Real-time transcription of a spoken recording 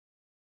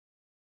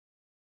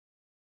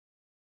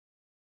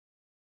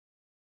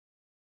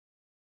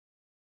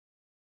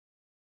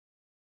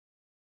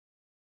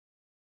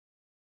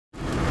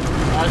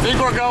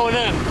think we're going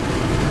in.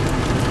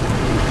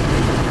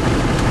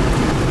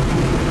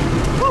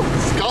 Woo,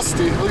 it's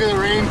gusty. Look at the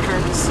rain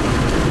curtains.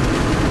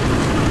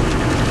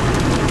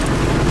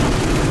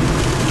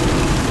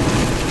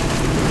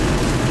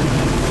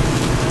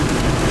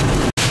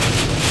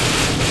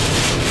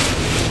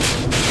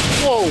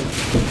 Whoa!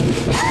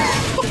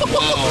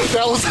 Wow.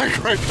 That was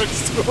like right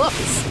next to us.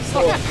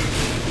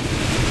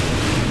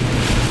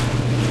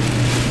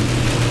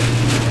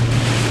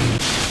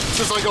 It's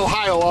just like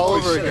Ohio all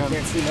over again. I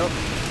can't see, nope.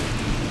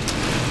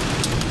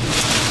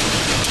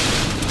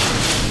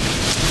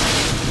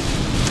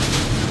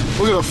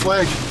 Look at the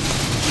flag.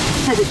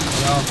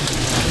 Wow.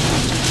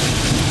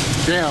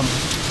 Damn.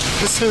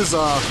 This is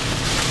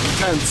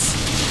intense.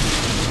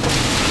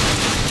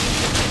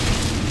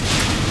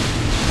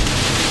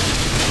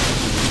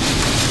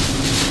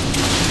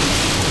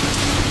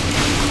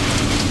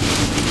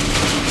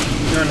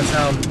 You're in a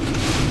town.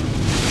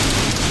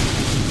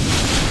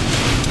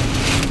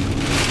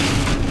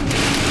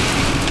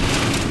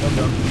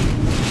 Okay.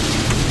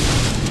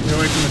 Get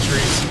away from the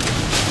trees.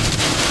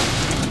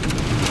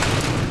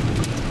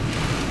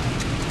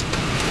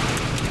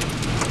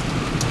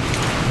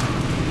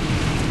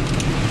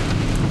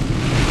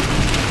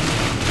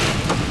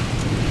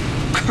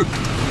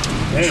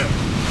 Damn.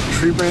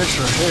 Tree branch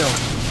or hail?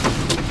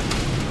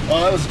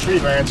 Oh, that was a tree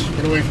branch.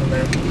 Get away from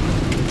there.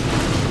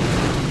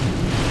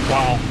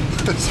 Wow.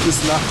 It's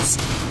just nuts.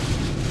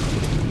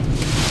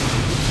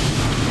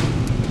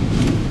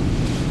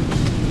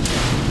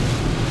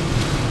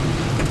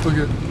 Look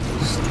at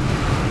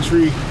this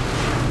tree.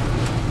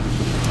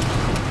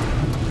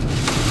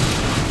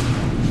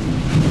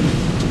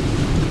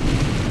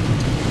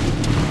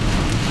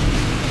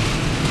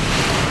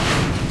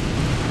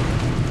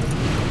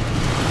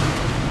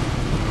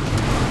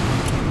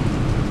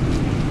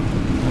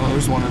 Oh,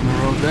 there's one in the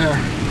road there.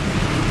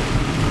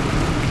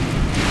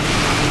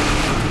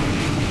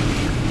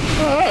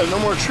 Alright, no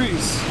more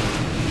trees.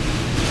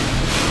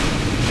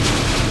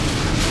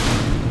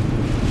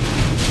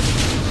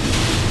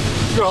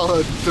 Look at all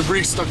the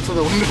debris stuck to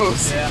the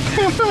windows. Yeah.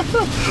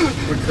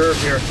 Good curve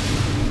here.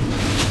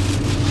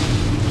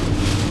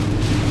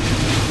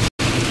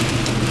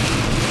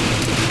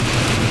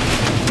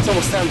 It's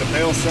almost time to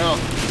bail south.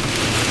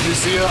 Do you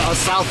see a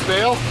south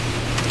bail?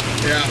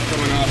 Yeah,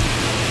 coming up.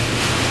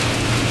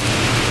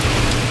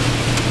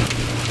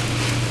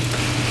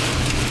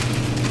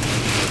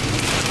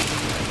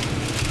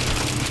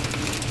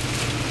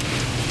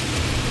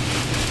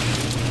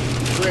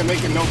 We're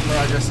making no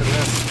progress in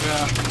this.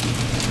 Yeah.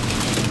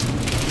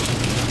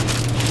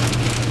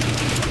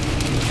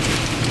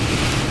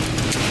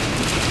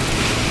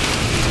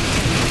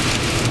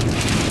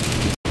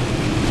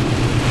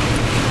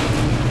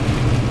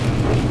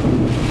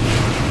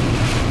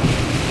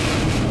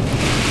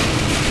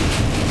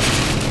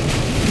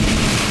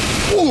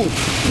 Ooh!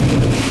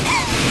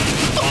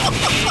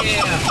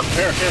 Yeah.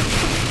 Here.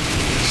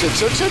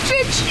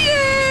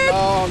 Shit.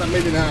 No,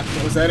 maybe not.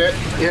 Was that it?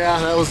 Yeah,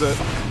 that was it.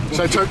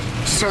 Should I turn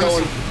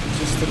Going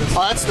just to this. Oh,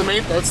 that's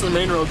the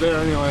main road there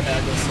anyway. Yeah,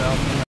 go south.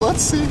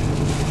 Let's see.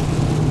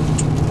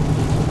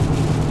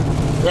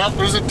 Yep,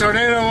 there's a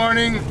tornado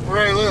warning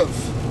where I live.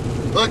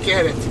 Look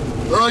at it.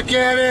 Look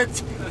at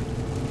it.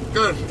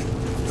 Good.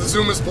 The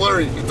zoom is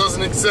blurry. It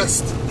doesn't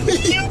exist.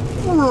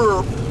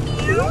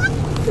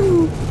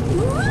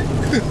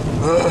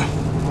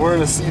 We're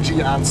in a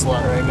CG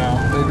onslaught right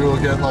now. Maybe we'll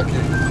get lucky.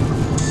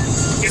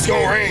 It's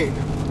gonna rain.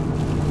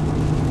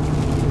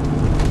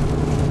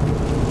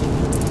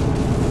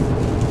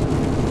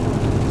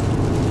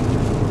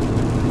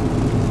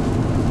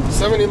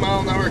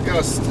 $70-mile-an-hour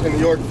gust in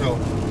Yorkville.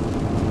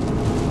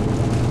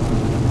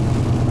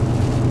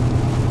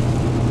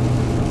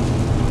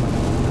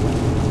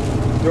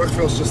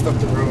 Yorkville's just up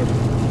the road.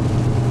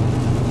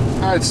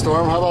 Alright,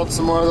 Storm, how about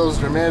some more of those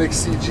dramatic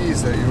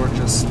CGs that you were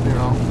just, you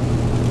know...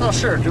 Oh,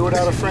 sure, do it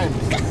out of frame.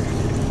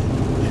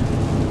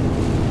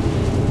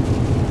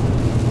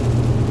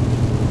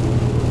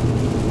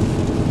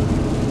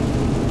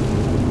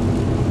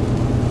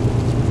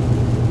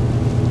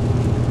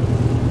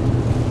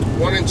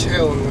 One-inch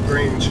hail in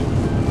LaGrange.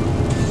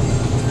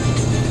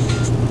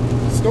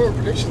 Storm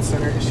Prediction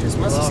Center issues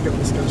message of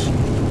discussion.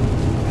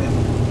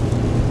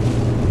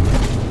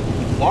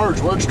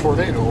 Large wedge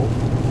tornado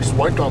just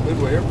wiped out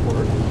Midway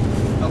Airport.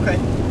 Okay.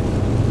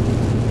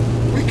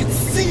 We can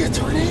see a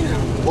tornado.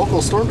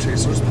 Local storm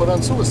chasers put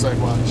on suicide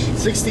watch.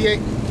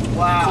 68.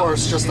 Wow. Of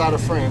course, just out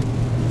of frame.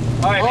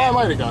 All right, I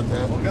might have got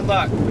that. Well, good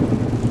luck.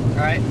 All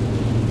right.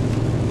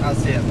 I'll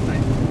see you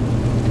tonight.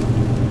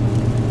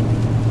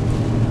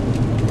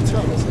 What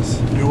town is this?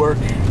 Newark.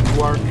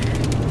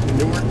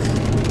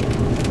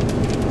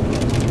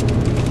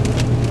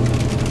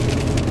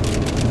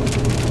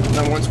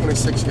 On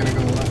 126, you're gonna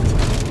go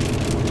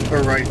left.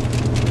 Or right.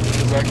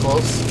 Is that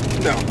close?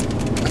 No.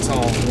 That's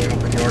all the way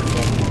up in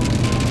Yorkville.